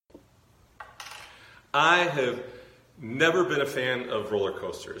I have never been a fan of roller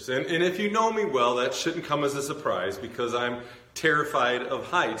coasters. And if you know me well, that shouldn't come as a surprise because I'm terrified of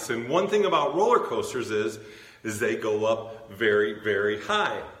heights. And one thing about roller coasters is they go up very, very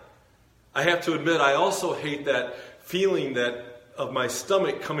high. I have to admit, I also hate that feeling that of my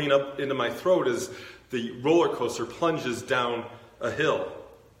stomach coming up into my throat as the roller coaster plunges down a hill.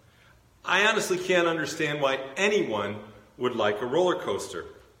 I honestly can't understand why anyone would like a roller coaster.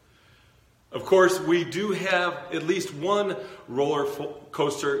 Of course, we do have at least one roller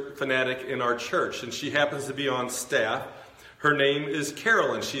coaster fanatic in our church, and she happens to be on staff. Her name is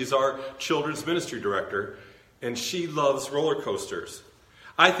Carolyn. She's our children's ministry director, and she loves roller coasters.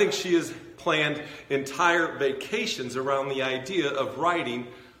 I think she has planned entire vacations around the idea of riding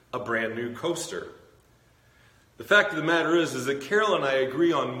a brand new coaster. The fact of the matter is that Carol and I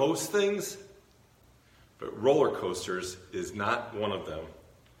agree on most things, but roller coasters is not one of them.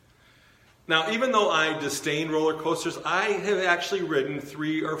 Now, even though I disdain roller coasters, I have actually ridden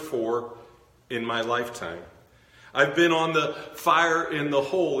 3 or 4 in my lifetime. I've been on the Fire in the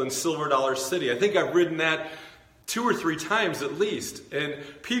Hole in Silver Dollar City. I think I've ridden that 2 or 3 times at least. And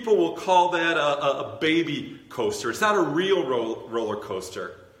people will call that a baby coaster. It's not a real roller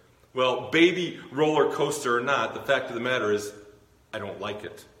coaster. Well, baby roller coaster or not, the fact of the matter is I don't like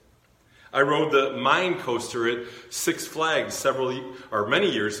it. I rode the Mine Coaster at Six Flags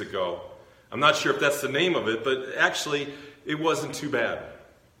many years ago. I'm not sure if that's the name of it, but actually it wasn't too bad.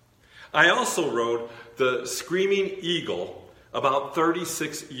 I also rode the Screaming Eagle about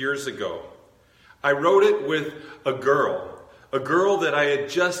 36 years ago. I rode it with a girl that I had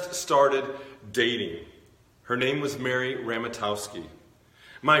just started dating. Her name was Mary Ramatowski.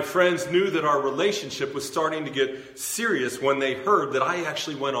 My friends knew that our relationship was starting to get serious when they heard that I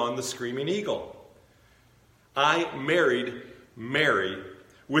actually went on the Screaming Eagle. I married Mary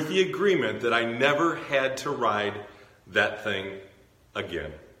with the agreement that I never had to ride that thing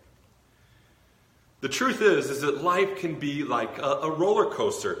again. The truth is that life can be like a roller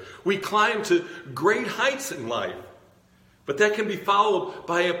coaster. We climb to great heights in life, but that can be followed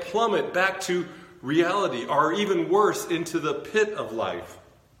by a plummet back to reality, or even worse, into the pit of life.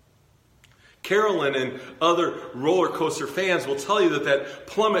 Carolyn and other roller coaster fans will tell you that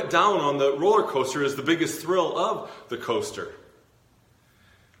plummet down on the roller coaster is the biggest thrill of the coaster.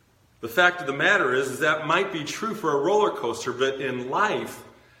 The fact of the matter is that might be true for a roller coaster, but in life,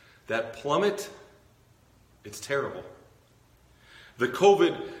 that plummet, it's terrible. The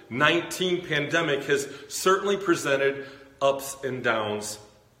COVID-19 pandemic has certainly presented ups and downs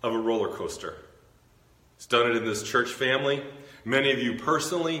of a roller coaster. It's done it in this church family, many of you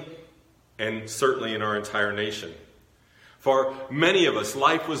personally, and certainly in our entire nation. For many of us,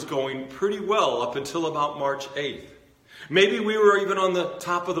 life was going pretty well up until about March 8th. Maybe we were even on the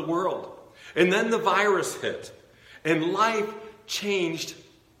top of the world. And then the virus hit, and life changed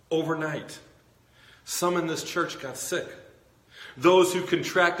overnight. Some in this church got sick. Those who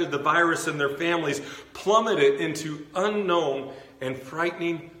contracted the virus and their families plummeted into unknown and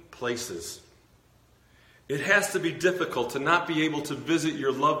frightening places. It has to be difficult to not be able to visit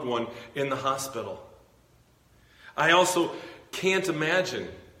your loved one in the hospital. I also can't imagine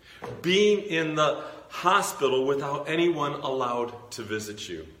being in the hospital without anyone allowed to visit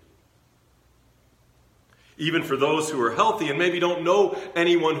you. Even for those who are healthy and maybe don't know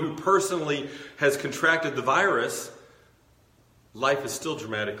anyone who personally has contracted the virus, life is still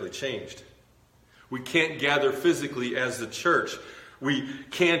dramatically changed. We can't gather physically as the church. We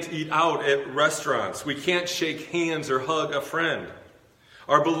can't eat out at restaurants. We can't shake hands or hug a friend.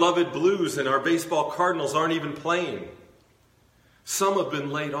 Our beloved Blues and our baseball Cardinals aren't even playing. Some have been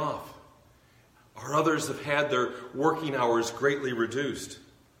laid off, or others have had their working hours greatly reduced.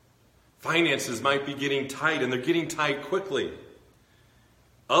 Finances might be getting tight, and they're getting tight quickly.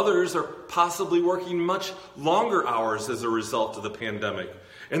 Others are possibly working much longer hours as a result of the pandemic,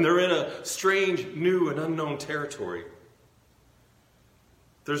 and they're in a strange, new, and unknown territory.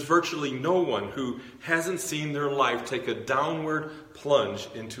 There's virtually no one who hasn't seen their life take a downward plunge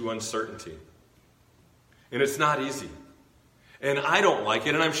into uncertainty. And it's not easy. And I don't like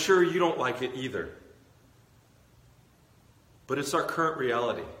it, and I'm sure you don't like it either. But it's our current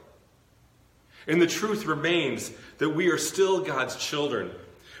reality. And the truth remains that we are still God's children.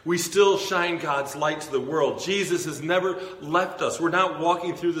 We still shine God's light to the world. Jesus has never left us. We're not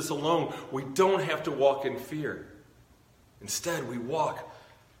walking through this alone. We don't have to walk in fear. Instead, we walk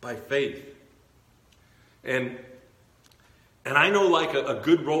by faith. And I know, like a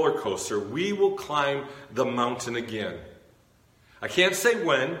good roller coaster, we will climb the mountain again. I can't say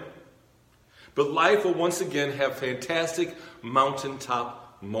when, but life will once again have fantastic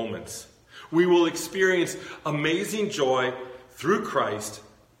mountaintop moments. We will experience amazing joy through Christ,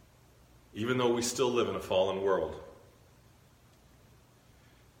 even though we still live in a fallen world.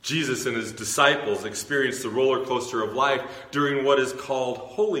 Jesus and his disciples experienced the roller coaster of life during what is called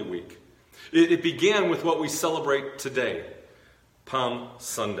Holy Week. It began with what we celebrate today, Palm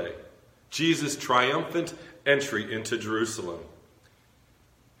Sunday, Jesus' triumphant entry into Jerusalem.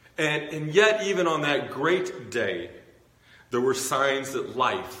 And yet, even on that great day, there were signs that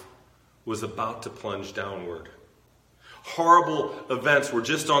life was about to plunge downward. Horrible events were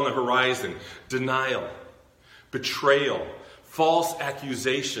just on the horizon. Denial, betrayal, false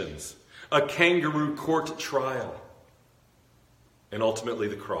accusations, a kangaroo court trial, and ultimately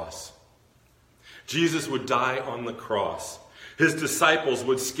the cross. Jesus would die on the cross. His disciples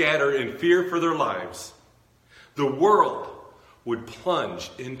would scatter in fear for their lives. The world would plunge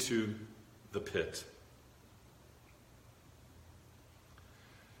into the pit.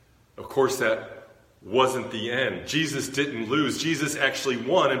 Of course, that wasn't the end. Jesus didn't lose. Jesus actually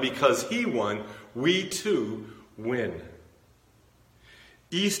won, and because he won, we too win.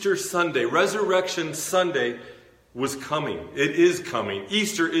 Easter Sunday, Resurrection Sunday, was coming. It is coming.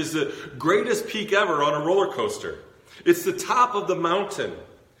 Easter is the greatest peak ever on a roller coaster. It's the top of the mountain.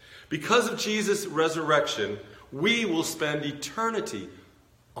 Because of Jesus' resurrection, we will spend eternity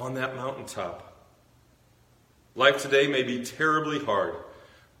on that mountaintop. Life today may be terribly hard,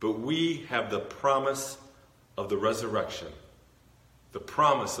 but we have the promise of the resurrection, the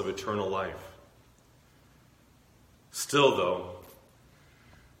promise of eternal life. Still, though,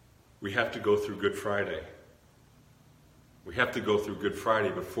 we have to go through Good Friday. We have to go through Good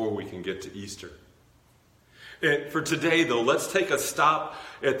Friday before we can get to Easter. And for today, though, let's take a stop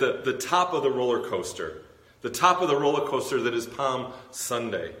at the top of the roller coaster. The top of the roller coaster that is Palm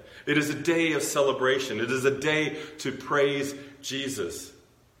Sunday. It is a day of celebration. It is a day to praise Jesus.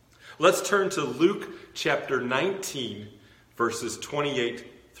 Let's turn to Luke chapter 19, verses 28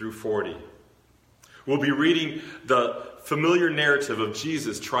 through 40. We'll be reading the familiar narrative of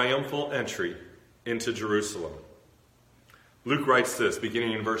Jesus' triumphal entry into Jerusalem. Luke writes this,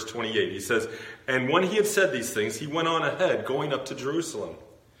 beginning in verse 28. He says, "And when he had said these things, he went on ahead, going up to Jerusalem.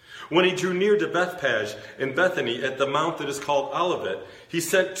 When he drew near to Bethphage and Bethany at the mount that is called Olivet, he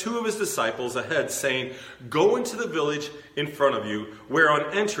sent two of his disciples ahead, saying, 'Go into the village in front of you, where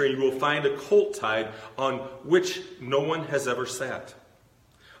on entering you will find a colt tied on which no one has ever sat.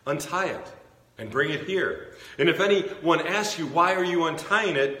 Untie it and bring it here. And if anyone asks you, why are you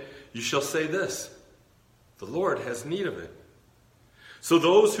untying it, you shall say this, the Lord has need of it.' So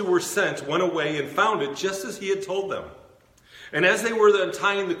those who were sent went away and found it just as he had told them. And as they were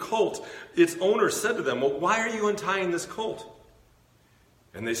untying the colt, its owner said to them, 'Well, why are you untying this colt?'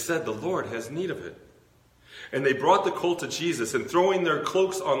 And they said, 'The Lord has need of it.' And they brought the colt to Jesus, and throwing their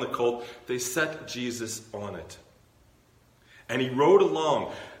cloaks on the colt, they set Jesus on it. And he rode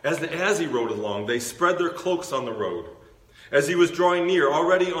along. As he rode along, they spread their cloaks on the road. As he was drawing near,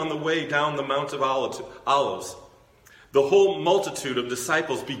 already on the way down the Mount of Olives, the whole multitude of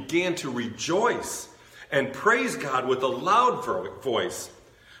disciples began to rejoice and praise God with a loud voice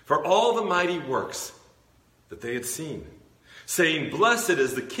for all the mighty works that they had seen, saying, 'Blessed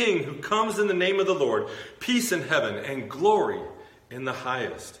is the King who comes in the name of the Lord, peace in heaven and glory in the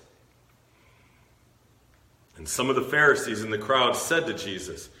highest.' And some of the Pharisees in the crowd said to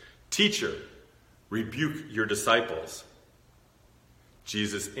Jesus, 'Teacher, rebuke your disciples.'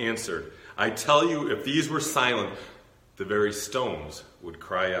 Jesus answered, 'I tell you, if these were silent, the very stones would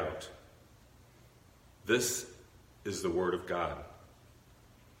cry out.'" This is the word of God.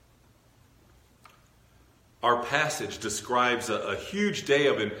 Our passage describes a huge day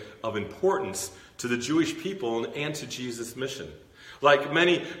of importance to the Jewish people and to Jesus' mission. Like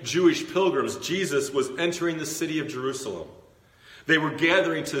many Jewish pilgrims, Jesus was entering the city of Jerusalem. They were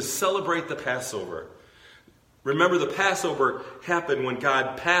gathering to celebrate the Passover. Remember, the Passover happened when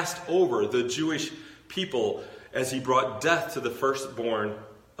God passed over the Jewish people as he brought death to the firstborn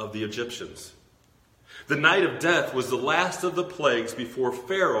of the Egyptians. The night of death was the last of the plagues before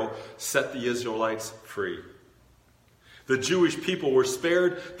Pharaoh set the Israelites free. The Jewish people were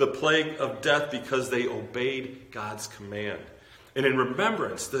spared the plague of death because they obeyed God's command. And in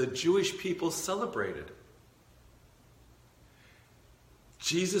remembrance, the Jewish people celebrated.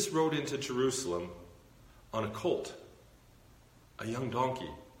 Jesus rode into Jerusalem on a colt, a young donkey.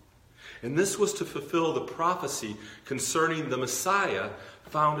 And this was to fulfill the prophecy concerning the Messiah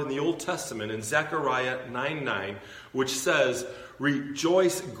found in the Old Testament in Zechariah 9:9, which says,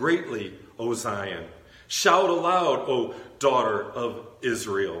 "Rejoice greatly, O Zion. Shout aloud, O daughter of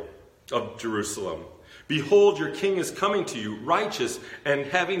Israel, of Jerusalem. Behold, your king is coming to you, righteous and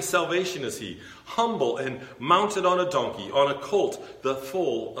having salvation is he, humble and mounted on a donkey, on a colt, the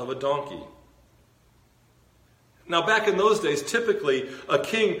foal of a donkey. Now, back in those days, typically a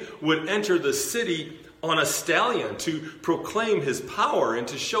king would enter the city on a stallion to proclaim his power and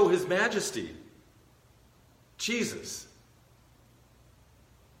to show his majesty. Jesus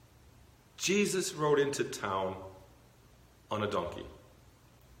rode into town on a donkey.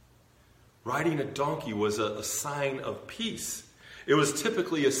 Riding a donkey was a sign of peace. It was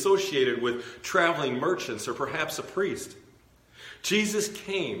typically associated with traveling merchants or perhaps a priest. Jesus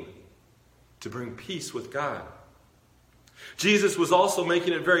came to bring peace with God. Jesus was also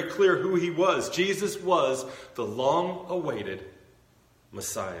making it very clear who he was. Jesus was the long-awaited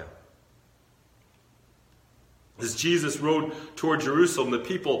Messiah. As Jesus rode toward Jerusalem, the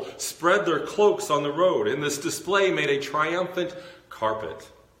people spread their cloaks on the road, and this display made a triumphant carpet.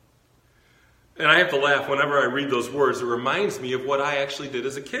 And I have to laugh whenever I read those words. It reminds me of what I actually did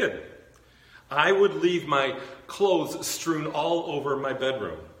as a kid. I would leave my clothes strewn all over my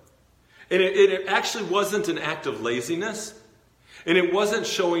bedroom. And it actually wasn't an act of laziness. And it wasn't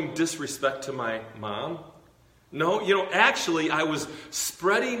showing disrespect to my mom. No, actually I was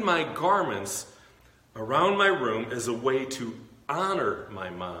spreading my garments around my room as a way to honor my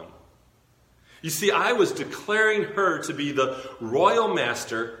mom. You see, I was declaring her to be the royal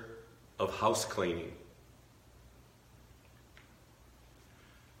master of house cleaning.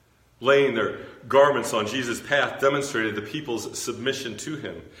 Laying their garments on Jesus' path demonstrated the people's submission to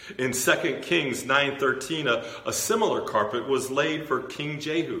him. In 2 Kings 9:13, a similar carpet was laid for King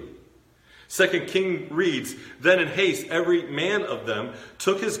Jehu. 2 King reads, "Then in haste every man of them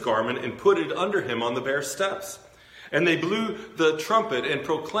took his garment and put it under him on the bare steps. And they blew the trumpet and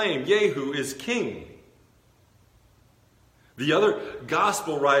proclaimed, Jehu is king." The other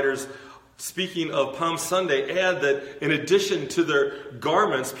gospel writers, speaking of Palm Sunday, add that in addition to their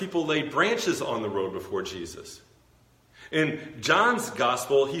garments, people laid branches on the road before Jesus. In John's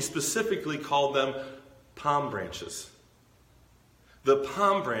gospel, he specifically called them palm branches. The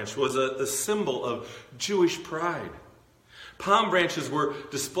palm branch was a symbol of Jewish pride. Palm branches were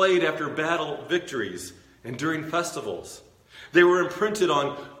displayed after battle victories and during festivals. They were imprinted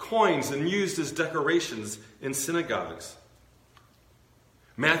on coins and used as decorations in synagogues.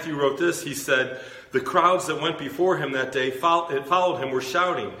 Matthew wrote this. He said, "The crowds that went before him that day followed him were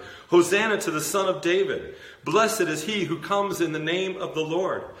shouting, 'Hosanna to the Son of David. Blessed is he who comes in the name of the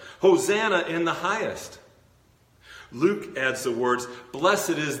Lord. Hosanna in the highest.'" Luke adds the words,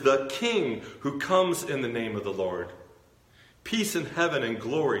 "Blessed is the King who comes in the name of the Lord. Peace in heaven and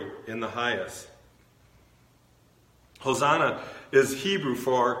glory in the highest." Hosanna is Hebrew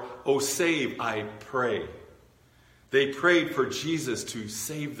for, "O save, I pray." They prayed for Jesus to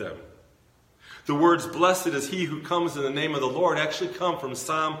save them. The words, "Blessed is he who comes in the name of the Lord," actually come from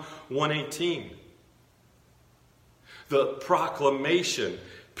Psalm 118. The proclamation,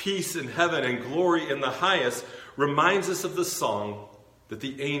 "Peace in heaven and glory in the highest," reminds us of the song that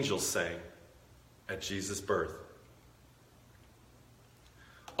the angels sang at Jesus' birth.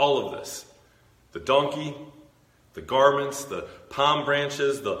 All of this, the donkey, the garments, the palm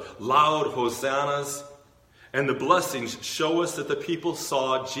branches, the loud hosannas, and the blessings show us that the people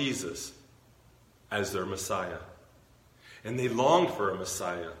saw Jesus as their Messiah. And they longed for a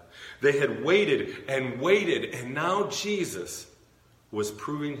Messiah. They had waited, and now Jesus was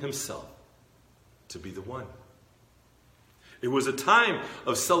proving himself to be the one. It was a time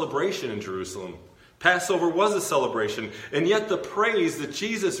of celebration in Jerusalem. Passover was a celebration, and yet the praise that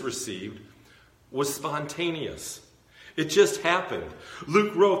Jesus received was spontaneous. It just happened.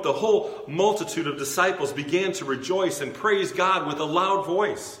 Luke wrote, "The whole multitude of disciples began to rejoice and praise God with a loud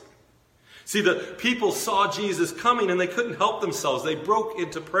voice." See, the people saw Jesus coming and they couldn't help themselves. They broke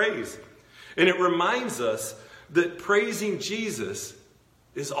into praise. And it reminds us that praising Jesus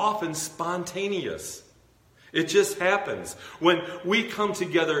is often spontaneous. It just happens. When we come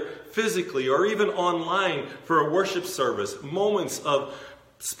together physically or even online for a worship service, moments of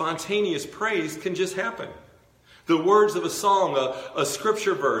spontaneous praise can just happen. The words of a song, a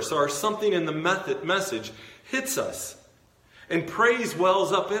scripture verse, or something in the message hits us. And praise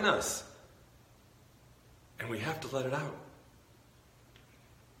wells up in us. And we have to let it out.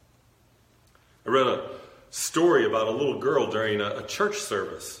 I read a story about a little girl during a church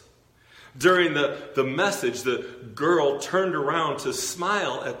service. During the message, the girl turned around to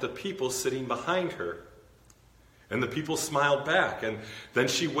smile at the people sitting behind her. And the people smiled back, and then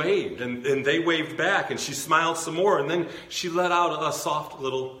she waved, and they waved back, and she smiled some more, and then she let out a soft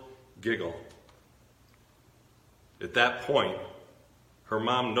little giggle. At that point, her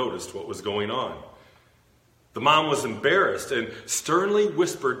mom noticed what was going on. The mom was embarrassed and sternly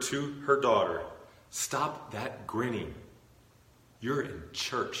whispered to her daughter, "Stop that grinning. You're in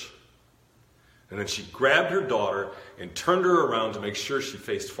church." And then she grabbed her daughter and turned her around to make sure she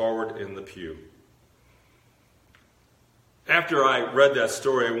faced forward in the pew. After I read that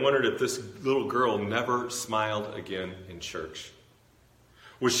story, I wondered if this little girl never smiled again in church.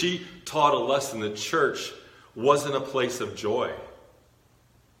 Was she taught a lesson that church wasn't a place of joy?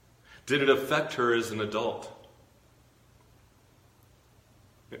 Did it affect her as an adult?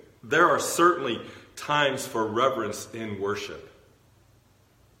 There are certainly times for reverence in worship.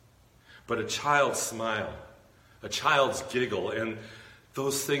 But a child's smile, a child's giggle, and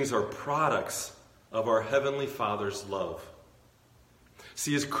those things are products of our Heavenly Father's love.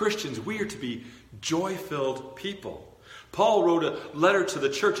 See, as Christians, we are to be joy-filled people. Paul wrote a letter to the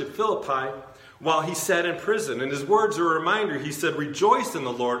church at Philippi while he sat in prison. And his words are a reminder. He said, "Rejoice in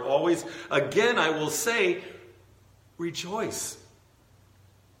the Lord always. Again, I will say, rejoice."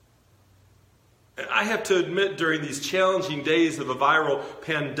 I have to admit, during these challenging days of a viral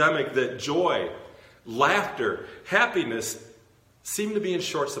pandemic, that joy, laughter, happiness seem to be in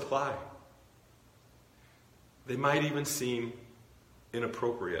short supply. They might even seem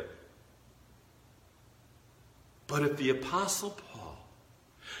inappropriate. But if the Apostle Paul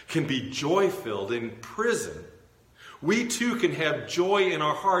can be joy-filled in prison, we too can have joy in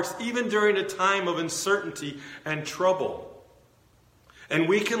our hearts even during a time of uncertainty and trouble. And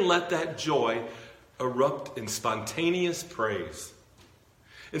we can let that joy erupt in spontaneous praise.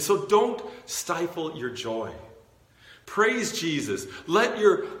 And so don't stifle your joy. Praise Jesus. Let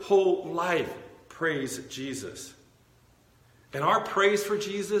your whole life praise Jesus. And our praise for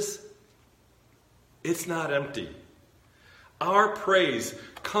Jesus, it's not empty. Our praise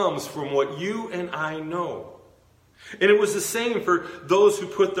comes from what you and I know. And it was the same for those who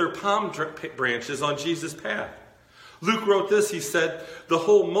put their palm branches on Jesus' path. Luke wrote this, he said, "The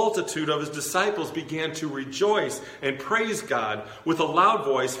whole multitude of his disciples began to rejoice and praise God with a loud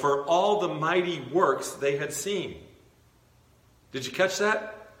voice for all the mighty works they had seen." Did you catch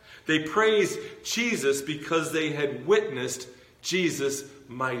that? They praised Jesus because they had witnessed Jesus'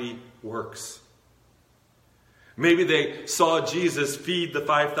 mighty works. Maybe they saw Jesus feed the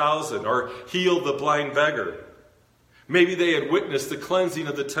 5,000 or heal the blind beggar. Maybe they had witnessed the cleansing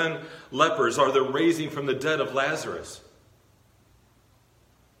of the 10 lepers or the raising from the dead of Lazarus.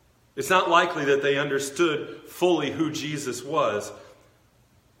 It's not likely that they understood fully who Jesus was,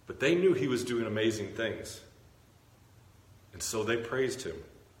 but they knew he was doing amazing things. And so they praised him.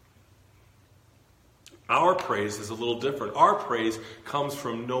 Our praise is a little different. Our praise comes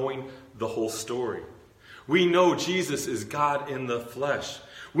from knowing the whole story. We know Jesus is God in the flesh.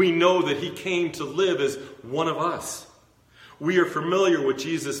 We know that he came to live as one of us. We are familiar with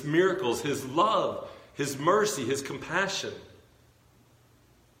Jesus' miracles, his love, his mercy, his compassion.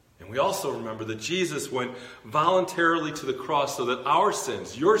 And we also remember that Jesus went voluntarily to the cross so that our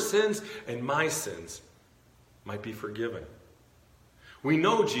sins, your sins and my sins, might be forgiven. We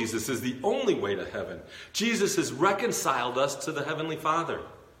know Jesus is the only way to heaven. Jesus has reconciled us to the Heavenly Father.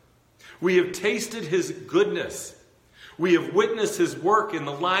 We have tasted his goodness. We have witnessed his work in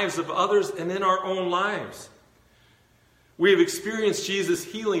the lives of others and in our own lives. We have experienced Jesus'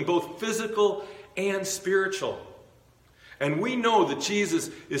 healing, both physical and spiritual. And we know that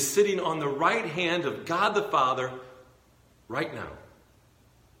Jesus is sitting on the right hand of God the Father right now.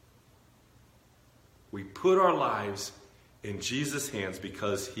 We put our lives in Jesus' hands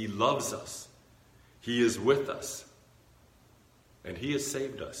because he loves us. He is with us. And he has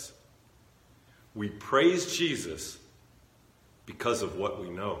saved us. We praise Jesus because of what we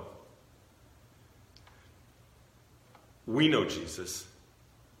know. We know Jesus,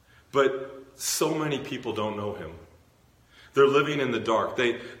 but so many people don't know him. They're living in the dark.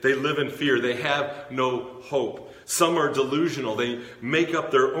 They live in fear. They have no hope. Some are delusional. They make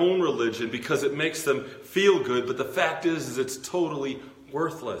up their own religion because it makes them feel good, but the fact is it's totally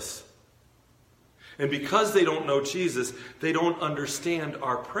worthless. And because they don't know Jesus, they don't understand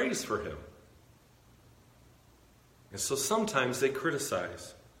our praise for him. And so sometimes they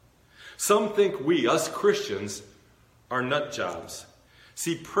criticize. Some think we, us Christians, are nut jobs.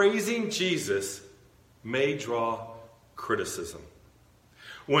 See, praising Jesus may draw criticism.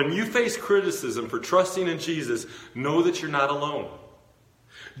 When you face criticism for trusting in Jesus, know that you're not alone.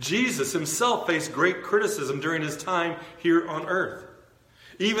 Jesus himself faced great criticism during his time here on earth.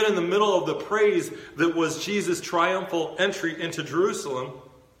 Even in the middle of the praise that was Jesus' triumphal entry into Jerusalem,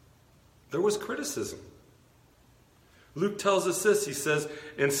 there was criticism. Luke tells us this, he says,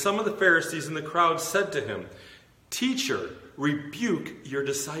 "And some of the Pharisees in the crowd said to him, 'Teacher, rebuke your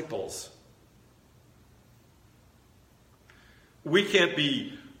disciples.'" We can't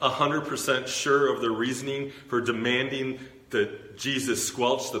be 100% sure of the reasoning for demanding that Jesus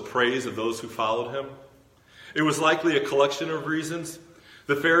squelch the praise of those who followed him. It was likely a collection of reasons.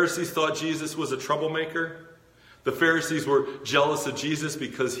 The Pharisees thought Jesus was a troublemaker. The Pharisees were jealous of Jesus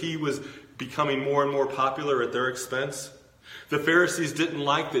because he was becoming more and more popular at their expense. The Pharisees didn't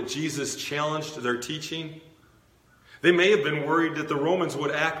like that Jesus challenged their teaching. They may have been worried that the Romans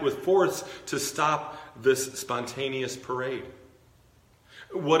would act with force to stop this spontaneous parade.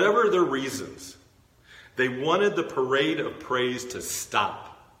 Whatever their reasons, they wanted the parade of praise to stop.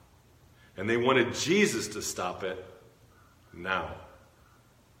 And they wanted Jesus to stop it now.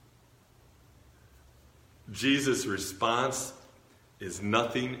 Jesus' response is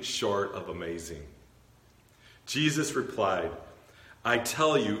nothing short of amazing. Jesus replied, "I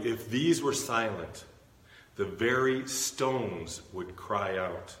tell you, if these were silent, the very stones would cry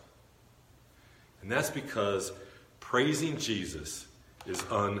out." And that's because praising Jesus is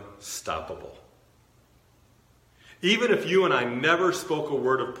unstoppable. Even if you and I never spoke a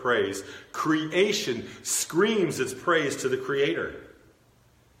word of praise, creation screams its praise to the Creator.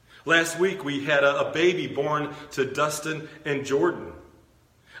 Last week we had a baby born to Dustin and Jordan.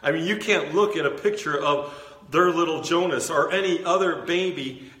 I mean, you can't look at a picture of their little Jonas or any other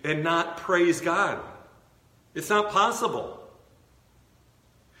baby and not praise God. It's not possible.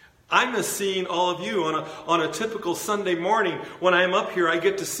 I miss seeing all of you on a typical Sunday morning. When I'm up here, I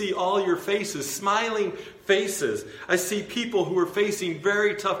get to see all your faces, smiling faces. I see people who are facing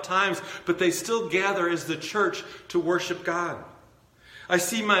very tough times, but they still gather as the church to worship God. I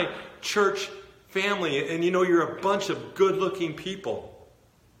see my church family, and you're a bunch of good-looking people.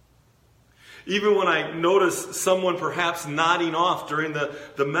 Even when I notice someone perhaps nodding off during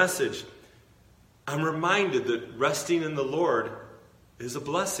the message, I'm reminded that resting in the Lord is a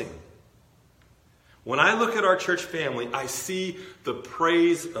blessing. When I look at our church family, I see the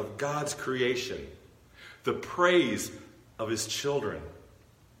praise of God's creation, the praise of his children.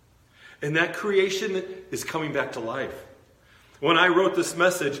 And that creation is coming back to life. When I wrote this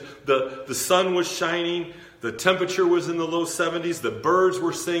message, the sun was shining, the temperature was in the low 70s, the birds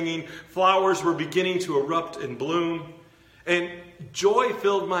were singing, flowers were beginning to erupt and bloom, and joy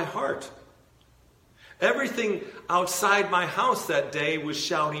filled my heart. Everything outside my house that day was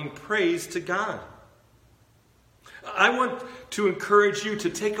shouting praise to God. I want to encourage you to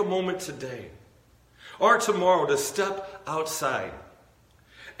take a moment today or tomorrow to step outside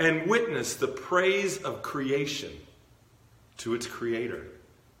and witness the praise of creation to its Creator.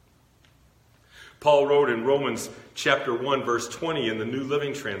 Paul wrote in Romans chapter 1, verse 20 in the New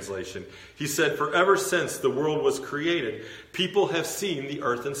Living Translation, he said, "For ever since the world was created, people have seen the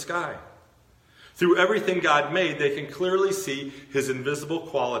earth and sky. Through everything God made, they can clearly see his invisible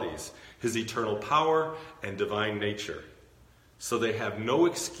qualities, his eternal power and divine nature. So they have no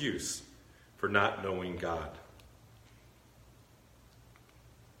excuse for not knowing God."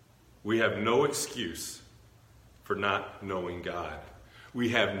 We have no excuse for not knowing God. We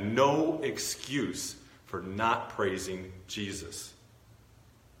have no excuse for not praising Jesus.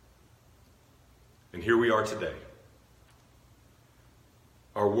 And here we are today.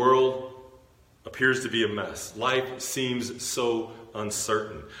 Our world appears to be a mess. Life seems so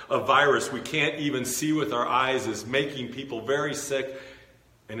uncertain. A virus we can't even see with our eyes is making people very sick,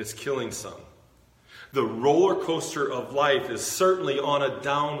 and it's killing some. The roller coaster of life is certainly on a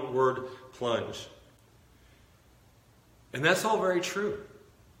downward plunge. And that's all very true.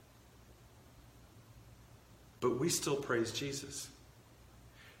 But we still praise Jesus.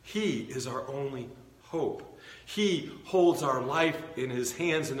 He is our only hope. He holds our life in his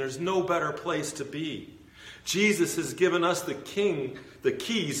hands, and there's no better place to be. Jesus has given us the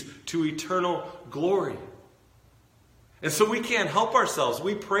keys to eternal glory. And so we can't help ourselves.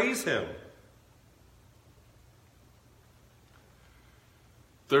 We praise him.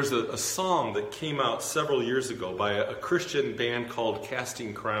 There's a song that came out several years ago by a Christian band called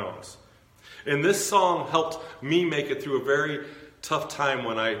Casting Crowns. And this song helped me make it through a very tough time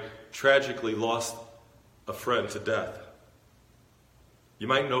when I tragically lost a friend to death. You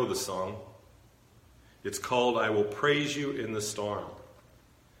might know the song. It's called "I Will Praise You in the Storm."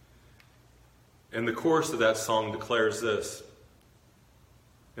 And the chorus of that song declares this: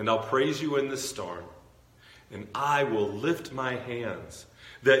 "And I'll praise you in the storm, and I will lift my hands,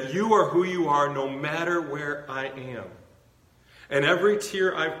 that you are who you are no matter where I am. And every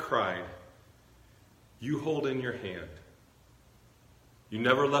tear I've cried, you hold in your hand. You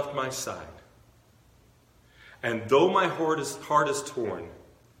never left my side. And though my heart is torn,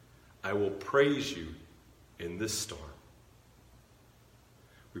 I will praise you in this storm."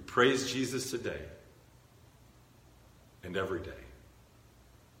 We praise Jesus today. and every day.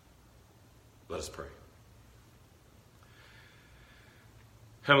 Let us pray.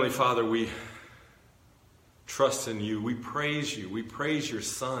 Heavenly Father, we trust in you. We praise you. We praise your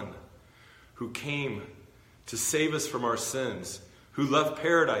Son who came to save us from our sins, who left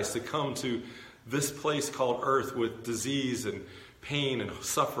paradise to come to this place called earth with disease and pain and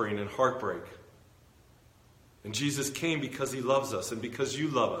suffering and heartbreak. And Jesus came because he loves us and because you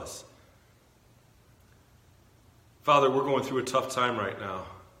love us. Father, we're going through a tough time right now.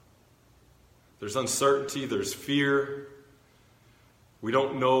 There's uncertainty, there's fear. We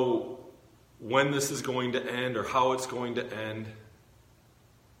don't know when this is going to end or how it's going to end.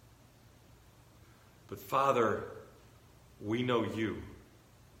 But Father, we know you.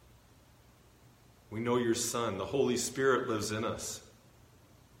 We know your Son. The Holy Spirit lives in us.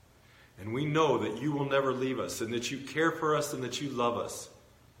 And we know that you will never leave us and that you care for us and that you love us.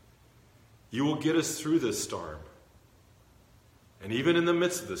 You will get us through this storm. And even in the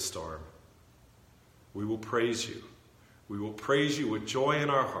midst of this storm, we will praise you. We will praise you with joy in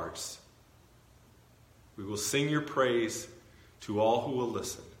our hearts. We will sing your praise to all who will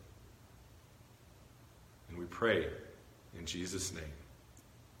listen. And we pray in Jesus' name.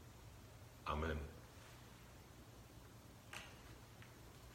 Amen.